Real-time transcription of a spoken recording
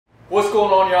What's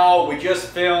going on, y'all? We just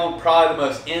filmed probably the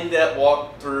most in-depth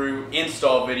walkthrough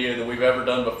install video that we've ever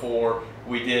done before.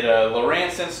 We did a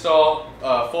Lowrance install,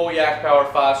 full Yak Power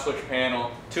 5-switch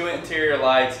panel, 2 interior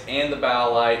lights and the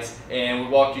bow lights, and we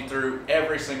walked you through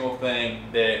every single thing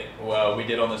that we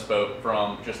did on this boat,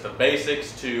 from just the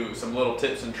basics to some little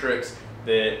tips and tricks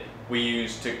that we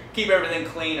use to keep everything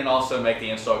clean and also make the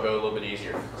install go a little bit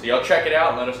easier. So y'all check it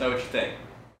out and let us know what you think.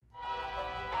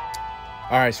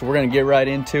 All right, so we're gonna get right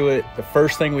into it. The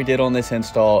first thing we did on this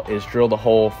install is drill the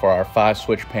hole for our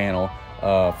 5-switch panel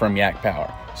from Yak Power.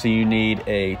 So you need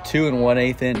a 2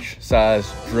 1/8 inch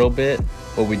size drill bit.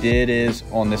 What we did is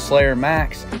on the Slayer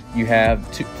Max, you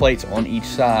have 2 plates on each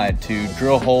side to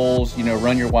drill holes,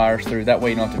 run your wires through. That way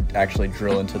you don't have to actually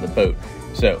drill into the boat.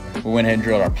 So we went ahead and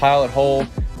drilled our pilot hole.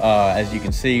 As you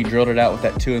can see, drilled it out with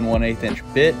that 2 1/8 inch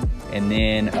bit. And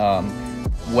then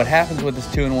what happens with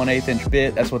this 2 1/8 inch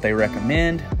bit, that's what they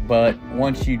recommend. But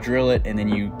once you drill it and then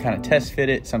you kind of test fit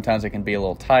it, sometimes it can be a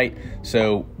little tight.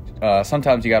 So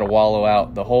sometimes you got to wallow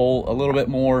out the hole a little bit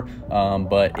more,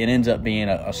 but it ends up being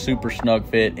a super snug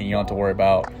fit, and you don't have to worry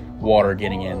about water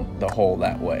getting in the hole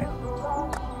that way.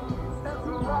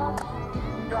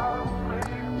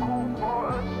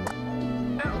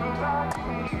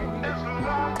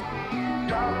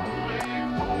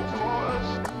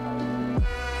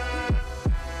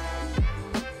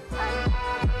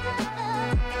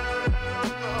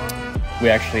 We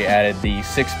actually added the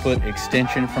 6-foot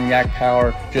extension from Yak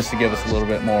Power just to give us a little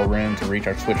bit more room to reach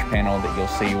our switch panel that you'll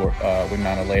see we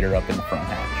mounted later up in the front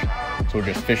hatch. So we're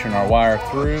just fishing our wire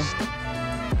through.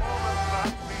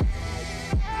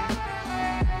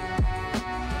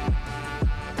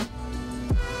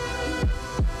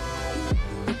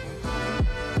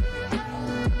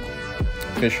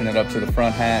 Fishing it up to the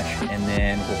front hatch, and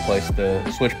then we'll place the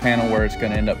switch panel where it's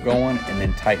going to end up going, and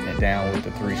then tighten it down with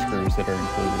the 3 screws that are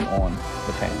included on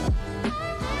the panel.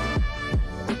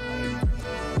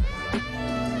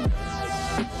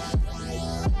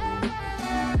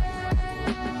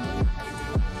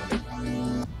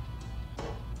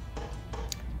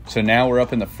 So now we're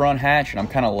up in the front hatch, and I'm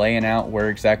kind of laying out where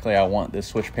exactly I want this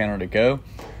switch panel to go.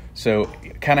 So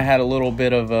kind of had a little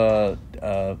bit of a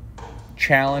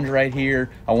challenge right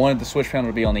here. I wanted the switch panel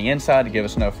to be on the inside to give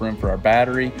us enough room for our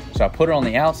battery, so I put it on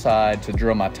the outside to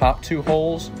drill my top 2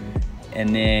 holes,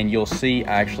 and then you'll see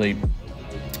I actually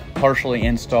partially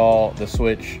install the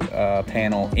switch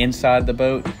panel inside the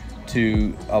boat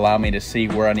to allow me to see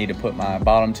where I need to put my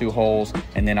bottom 2 holes,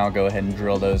 and then I'll go ahead and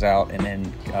drill those out and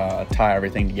then tie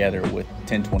everything together with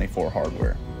 1024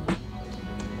 hardware.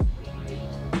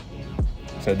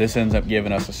 So this ends up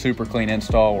giving us a super clean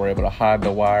install. We're able to hide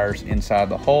the wires inside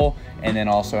the hole, and then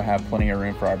also have plenty of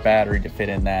room for our battery to fit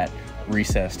in that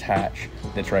recessed hatch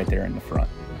that's right there in the front.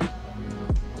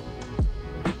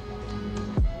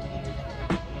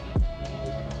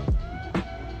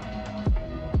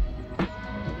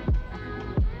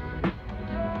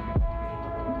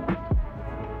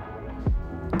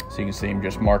 So you can see I'm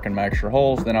just marking my extra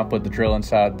holes. Then I'll put the drill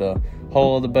inside the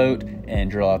hole of the boat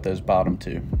and drill out those bottom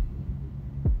 2.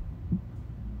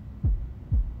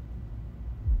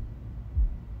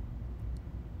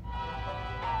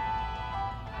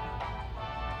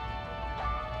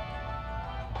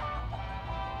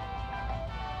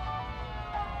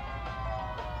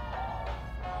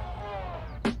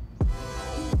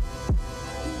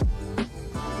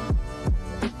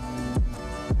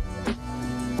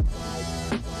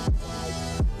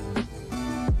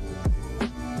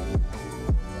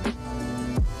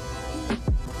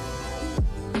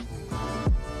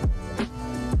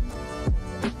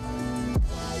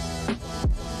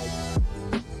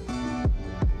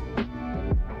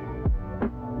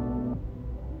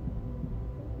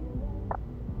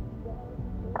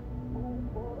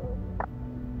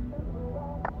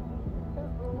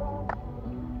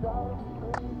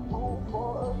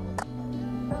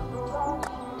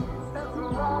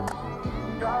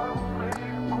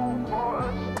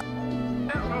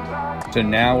 So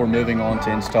now we're moving on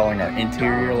to installing our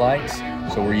interior lights.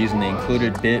 So we're using the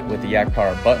included bit with the Yak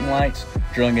Power button lights,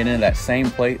 drilling it into that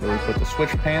same plate that we put the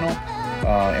switch panel,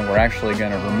 and we're actually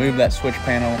going to remove that switch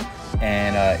panel,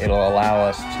 and it'll allow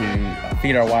us to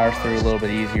feed our wires through a little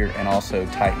bit easier, and also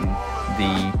tighten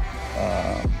the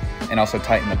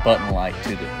button light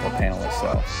to the panel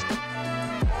itself.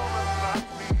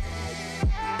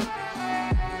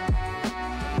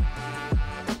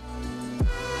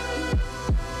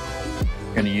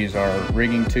 Going to use our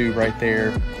rigging tube right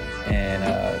there and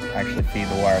actually feed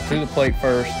the wire through the plate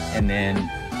first, and then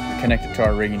connect it to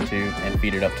our rigging tube and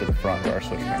feed it up to the front where our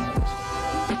switch panel is.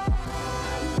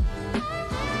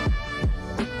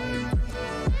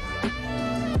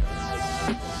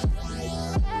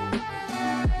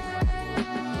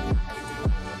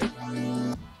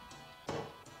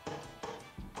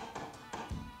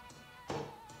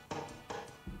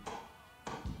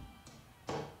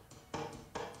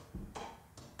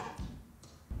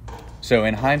 So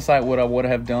in hindsight, what I would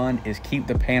have done is keep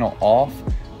the panel off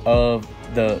of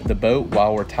the boat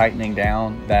while we're tightening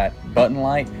down that button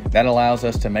light. That allows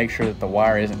us to make sure that the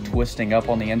wire isn't twisting up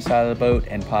on the inside of the boat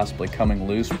and possibly coming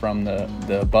loose from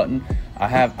the button.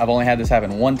 I've only had this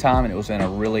happen one time, and it was in a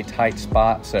really tight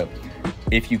spot. So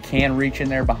if you can reach in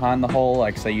there behind the hole,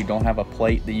 like say you don't have a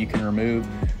plate that you can remove,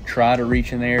 try to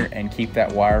reach in there and keep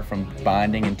that wire from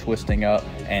binding and twisting up,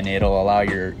 and it'll allow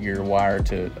your wire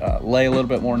to lay a little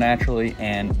bit more naturally,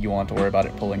 and you won't have to worry about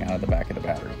it pulling out of the back of the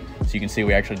battery. So you can see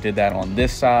we actually did that on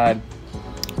this side.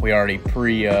 We already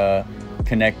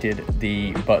connected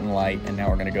the button light, and now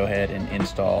we're going to go ahead and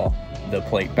install the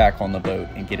plate back on the boat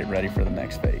and get it ready for the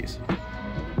next phase.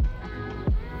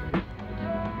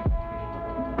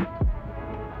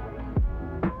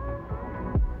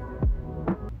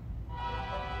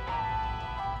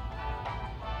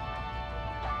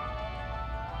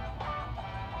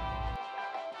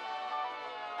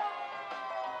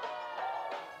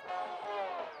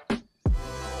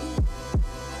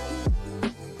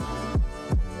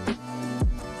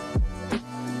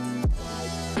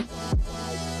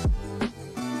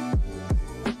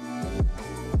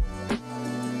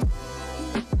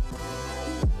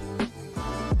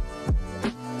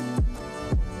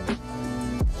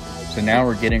 So now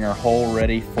we're getting our hole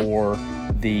ready for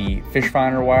the fish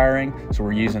finder wiring. So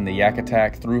we're using the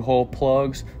Yakattack through hole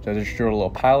plugs. So I just drilled a little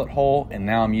pilot hole, and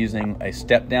now I'm using a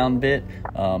step down bit.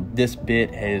 This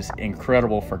bit is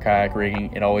incredible for kayak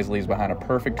rigging. It always leaves behind a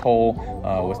perfect hole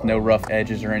with no rough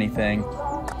edges or anything.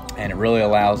 And it really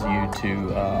allows you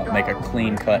to make a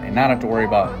clean cut and not have to worry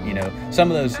about, you know,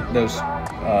 some of those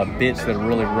bits that are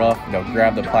really rough. They'll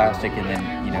grab the plastic and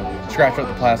then, you know, scratch up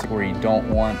the plastic where you don't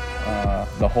want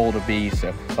the hole to be.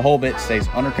 So the whole bit stays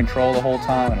under control the whole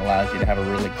time and allows you to have a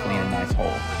really clean and nice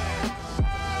hole.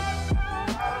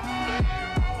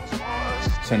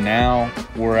 So now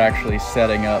we're actually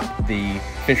setting up the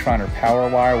fish finder power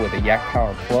wire with a Yak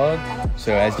Power Plug.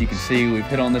 So as you can see, we've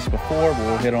hit on this before, but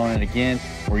we'll hit on it again.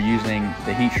 We're using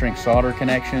the heat shrink solder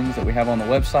connections that we have on the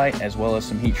website, as well as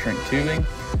some heat shrink tubing.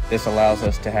 This allows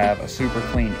us to have a super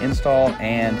clean install,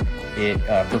 and it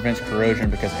prevents corrosion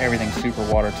because everything's super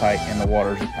watertight and the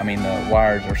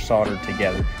wires are soldered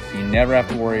together. So you never have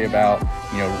to worry about,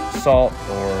 you know, salt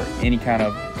or any kind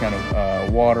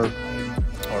of water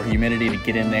or humidity to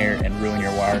get in there and ruin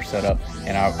your wire setup.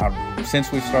 And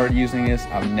since we've started using this,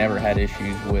 I've never had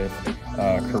issues with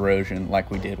corrosion like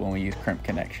we did when we used crimp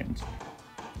connections.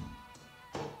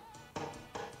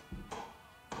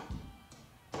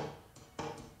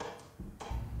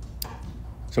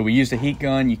 So we used a heat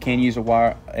gun. You can use a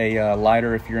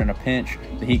lighter if you're in a pinch.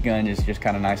 The heat gun is just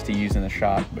kind of nice to use in the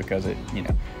shop because it, you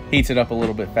know, heats it up a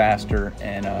little bit faster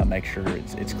and makes sure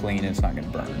it's clean and it's not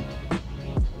going to burn.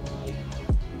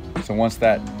 So once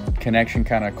that connection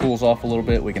kind of cools off a little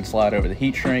bit, we can slide over the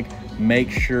heat shrink. Make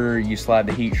sure you slide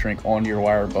the heat shrink onto your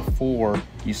wire before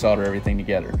you solder everything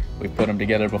together. We've put them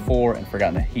together before and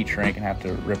forgotten the heat shrink and have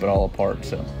to rip it all apart.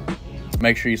 So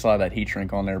make sure you slide that heat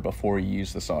shrink on there before you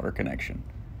use the solder connection.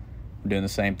 I'm doing the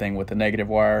same thing with the negative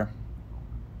wire.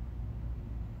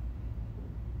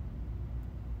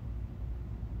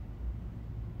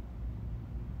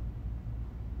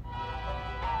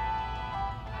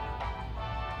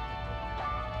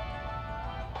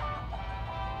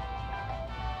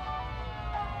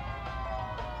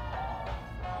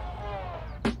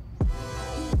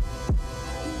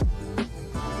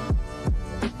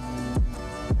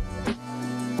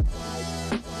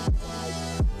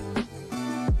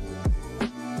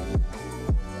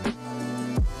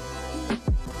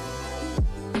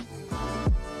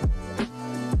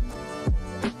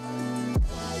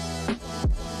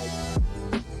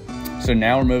 So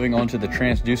now we're moving on to the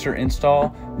transducer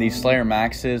install. These Slayer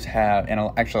Maxes have, and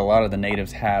actually a lot of the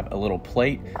natives have, a little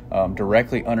plate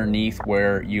directly underneath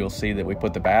where you'll see that we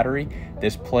put the battery.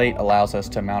 This plate allows us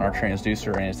to mount our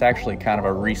transducer, and it's actually kind of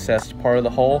a recessed part of the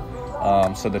hole.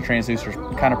 So the transducer is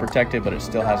kind of protected, but it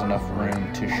still has enough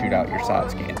room to shoot out your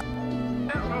side scan.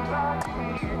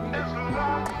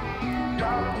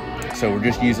 So we're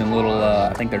just using little,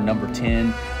 I think they're number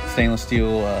 10 stainless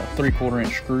steel 3/4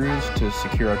 inch screws to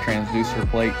secure our transducer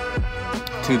plate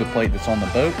to the plate that's on the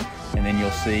boat, and then you'll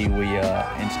see we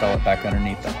install it back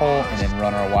underneath the hole and then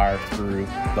run our wire through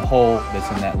the hole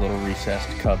that's in that little recessed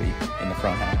cubby in the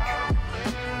front hatch.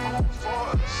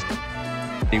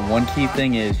 The one key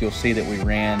thing is you'll see that we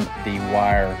ran the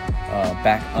wire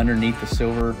back underneath the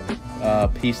silver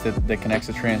piece that connects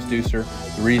the transducer.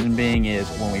 The reason being is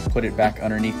when we put it back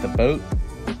underneath the boat,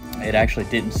 it actually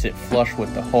didn't sit flush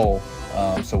with the hole.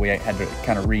 So we had to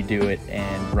kind of redo it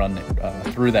and run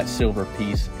it through that silver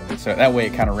piece, so that way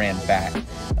it kind of ran back,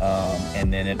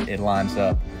 and then it lines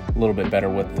up a little bit better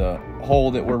with the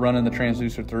hole that we're running the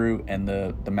transducer through, and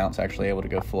the mount's actually able to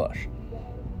go flush.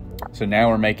 So now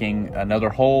we're making another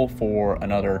hole for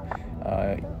another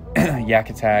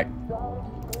Yakattack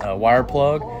wire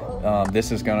plug.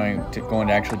 This is going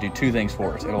to actually do two things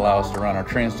for us. It allows us to run our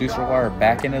transducer wire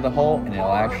back into the hole, and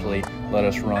it'll actually let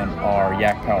us run our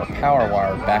Yak Power power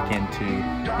wire back into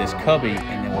this cubby,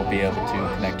 and then we'll be able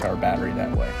to connect to our battery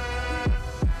that way.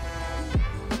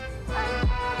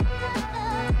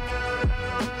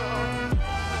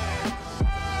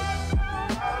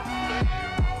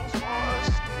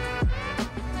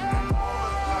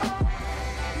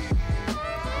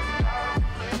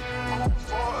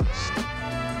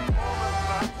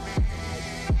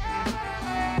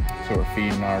 So we're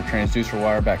feeding our transducer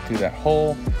wire back through that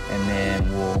hole, and then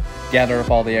we'll gather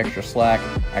up all the extra slack,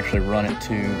 actually run it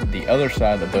to the other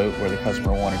side of the boat where the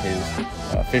customer wanted his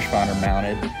fish finder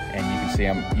mounted. And you can see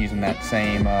I'm using that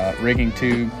same rigging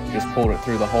tube, just pulled it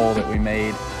through the hole that we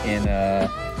made in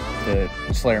the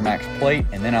Slayer Max plate,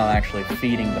 and then I'm actually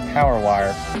feeding the power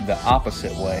wire the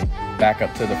opposite way back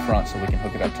up to the front so we can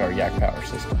hook it up to our Yak Power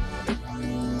system.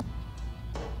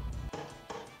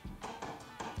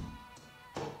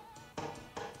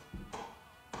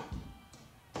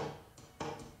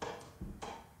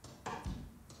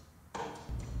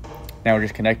 Now we're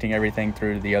just connecting everything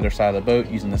through to the other side of the boat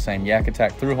using the same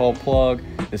Yakattack through-hole plug.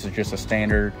 This is just a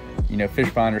standard, fish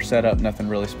finder setup, nothing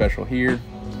really special here.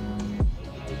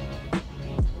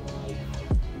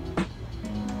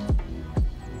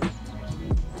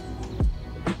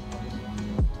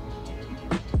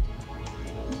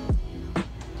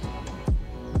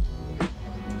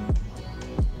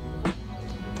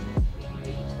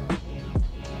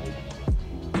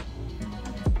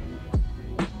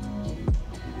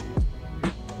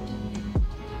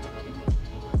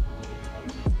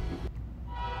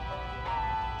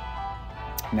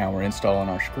 Now we're installing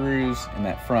our screws in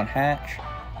that front hatch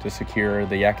to secure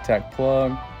the Yakattack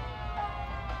plug.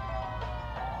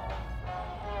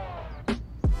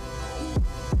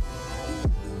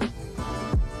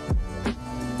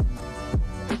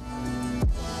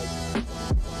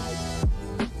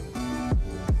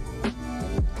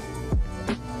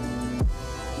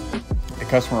 The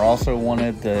customer also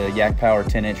wanted the Yak Power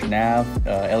 10-inch nav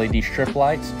LED strip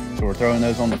lights. So we're throwing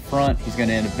those on the front. He's going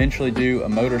to eventually do a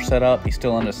motor setup. He's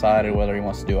still undecided whether he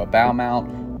wants to do a bow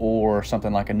mount or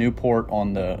something like a Newport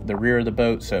on the rear of the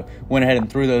boat. So went ahead and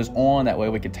threw those on. That way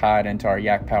we could tie it into our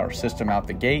Yak Power system out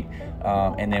the gate.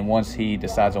 And then once he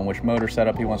decides on which motor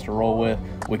setup he wants to roll with,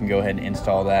 we can go ahead and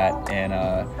install that. And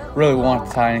really we won't have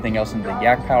to tie anything else into the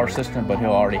Yak Power system, but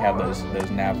he'll already have those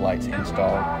nav lights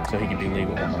installed so he can be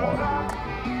legal on the water.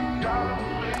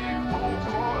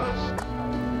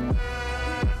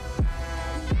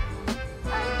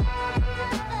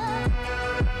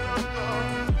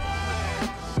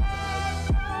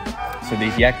 So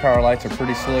these Yak Power lights are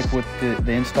pretty slick with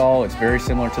the install. It's very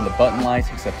similar to the button lights,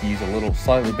 except you use a little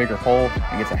slightly bigger hole.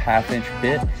 It gets a 1/2-inch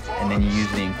bit, and then you use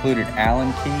the included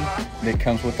Allen key that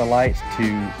comes with the lights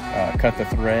to cut the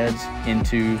threads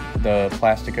into the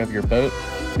plastic of your boat.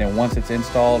 And then once it's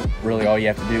installed, really all you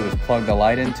have to do is plug the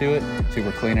light into it. See,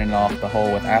 we're cleaning off the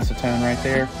hole with acetone right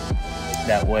there.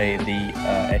 That way the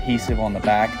adhesive on the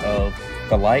back of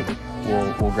the light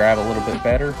will grab a little bit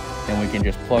better. Then we can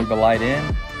just plug the light in,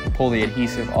 pull the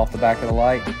adhesive off the back of the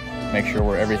light, make sure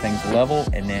where everything's level,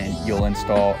 and then you'll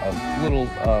install a little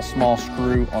small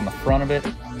screw on the front of it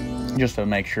just to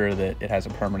make sure that it has a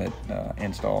permanent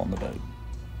install on the boat.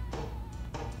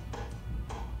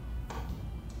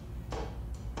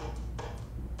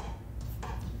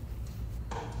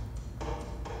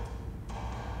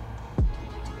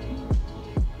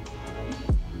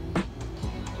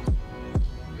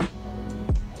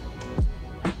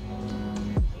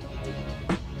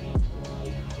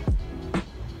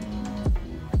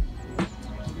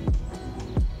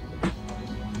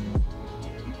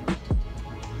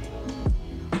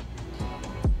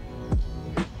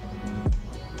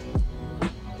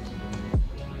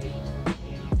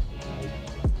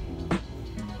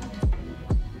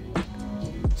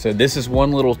 So this is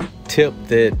one little tip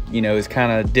that, is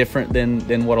kind of different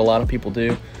than what a lot of people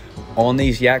do. On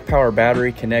these Yak Power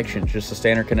battery connections, just a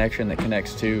standard connection that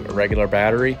connects to a regular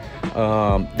battery,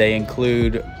 they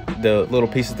include the little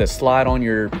pieces that slide on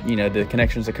your, the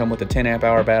connections that come with the 10 amp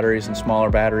hour batteries and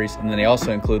smaller batteries. And then they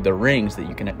also include the rings that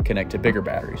you can connect to bigger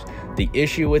batteries. The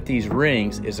issue with these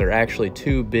rings is they're actually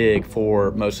too big for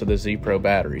most of the Zpro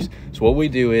batteries. So what we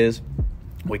do is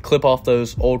we clip off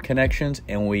those old connections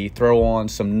and we throw on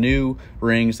some new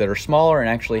rings that are smaller and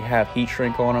actually have heat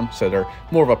shrink on them, so they're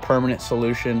more of a permanent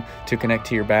solution to connect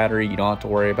to your battery. You don't have to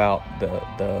worry about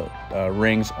the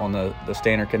rings on the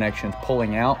standard connections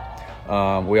pulling out.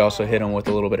 We also hit them with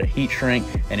a little bit of heat shrink,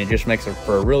 and it just makes it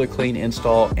for a really clean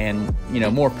install and, you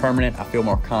know, more permanent. I feel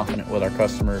more confident with our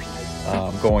customers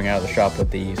going out of the shop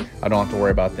with these. I don't have to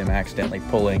worry about them accidentally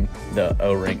pulling the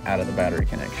O-ring out of the battery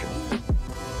connection.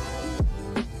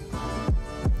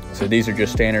 So these are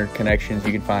just standard connections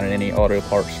you can find at any auto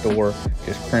parts store.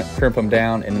 Just crimp them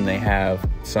down, and then they have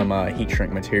some heat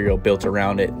shrink material built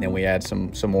around it, and then we add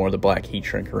some more of the black heat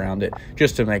shrink around it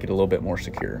just to make it a little bit more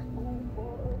secure.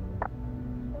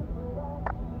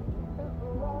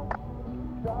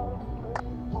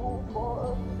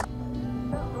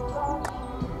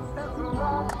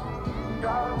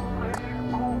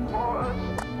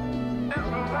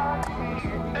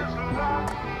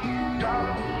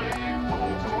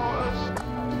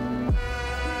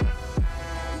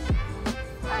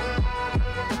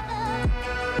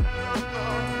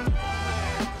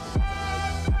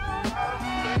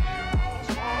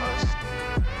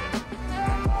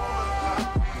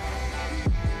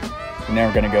 Now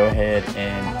we're going to go ahead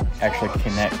and actually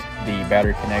connect the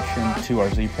battery connection to our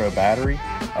Zpro battery.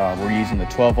 We're using the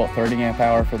 12 volt 30 amp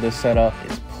hour for this setup.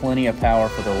 It's plenty of power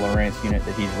for the Lowrance unit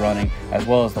that he's running, as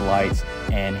well as the lights.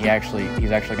 And he's actually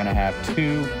going to have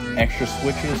 2 extra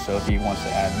switches. So if he wants to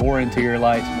add more interior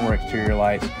lights, more exterior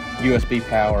lights, USB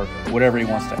power, whatever he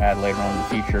wants to add later on in the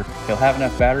future, he'll have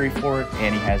enough battery for it,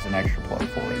 and he has an extra plug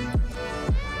for it.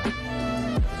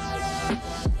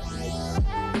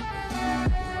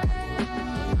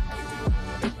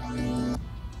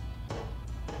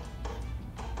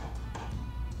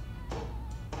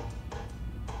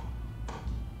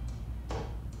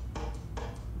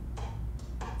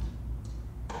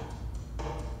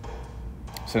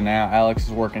 So now Alex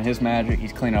is working his magic.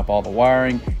 He's cleaning up all the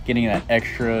wiring, getting that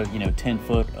extra, 10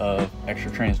 foot of extra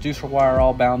transducer wire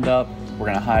all bound up. We're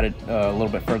gonna hide it a little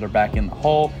bit further back in the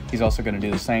hole. He's also gonna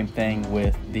do the same thing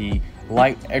with the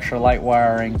extra light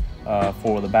wiring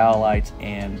for the bow lights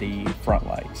and the front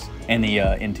lights, and the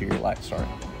interior lights, sorry.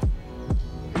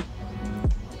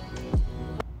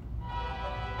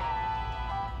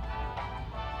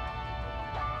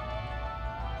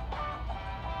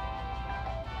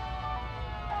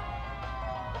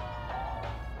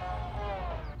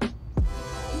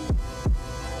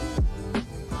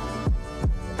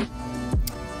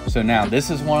 So now this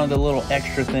is one of the little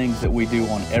extra things that we do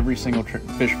on every single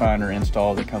fish finder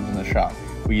install that comes in the shop.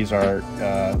 We use our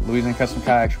Louisiana Custom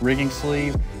Kayaks rigging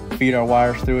sleeve, feed our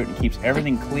wires through it, and keeps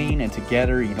everything clean and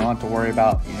together. You don't have to worry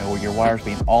about your wires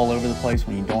being all over the place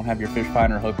when you don't have your fish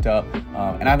finder hooked up.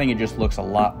 And I think it just looks a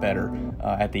lot better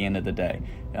at the end of the day.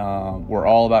 We're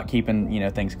all about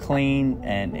keeping things clean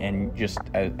and just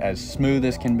as smooth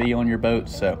as can be on your boat.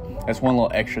 So that's one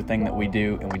little extra thing that we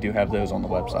do, and we do have those on the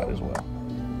website as well.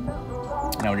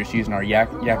 Now we're just using our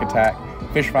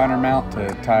Yakattack fish finder mount to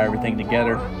tie everything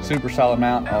together. Super solid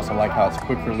mount. I also like how it's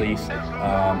quick release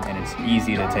and it's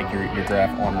easy to take your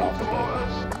graph on and off the boat.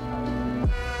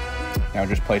 Now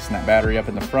just placing that battery up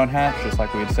in the front hatch, just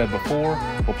like we had said before.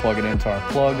 We'll plug it into our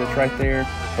plug that's right there.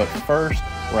 But first,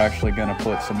 we're actually going to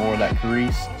put some more of that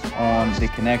grease on the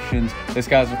connections. This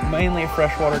guy's mainly a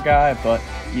freshwater guy, but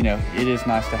it is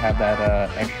nice to have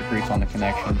that extra grease on the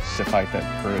connections to fight that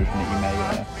corrosion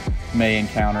that you may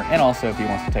encounter. And also, if he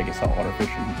wants to take it saltwater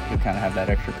fishing, he'll kind of have that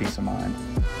extra peace of mind.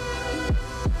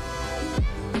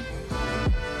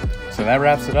 So that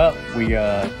wraps it up. We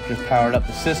just powered up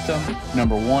the system.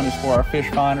 Number 1 is for our fish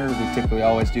finder. We typically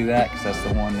always do that because that's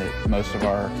the one that most of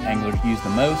our anglers use the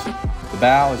most. The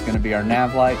bow is going to be our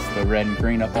nav lights, the red and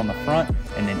green up on the front,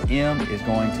 and then M is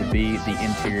going to be the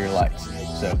interior lights.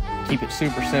 So keep it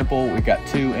super simple. We've got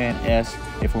 2 and S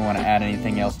if we want to add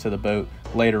anything else to the boat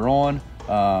later on.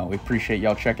 We appreciate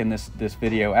y'all checking this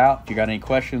video out. If you got any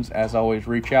questions, as always,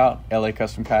 reach out,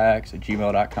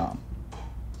 lacustomkayaks@gmail.com.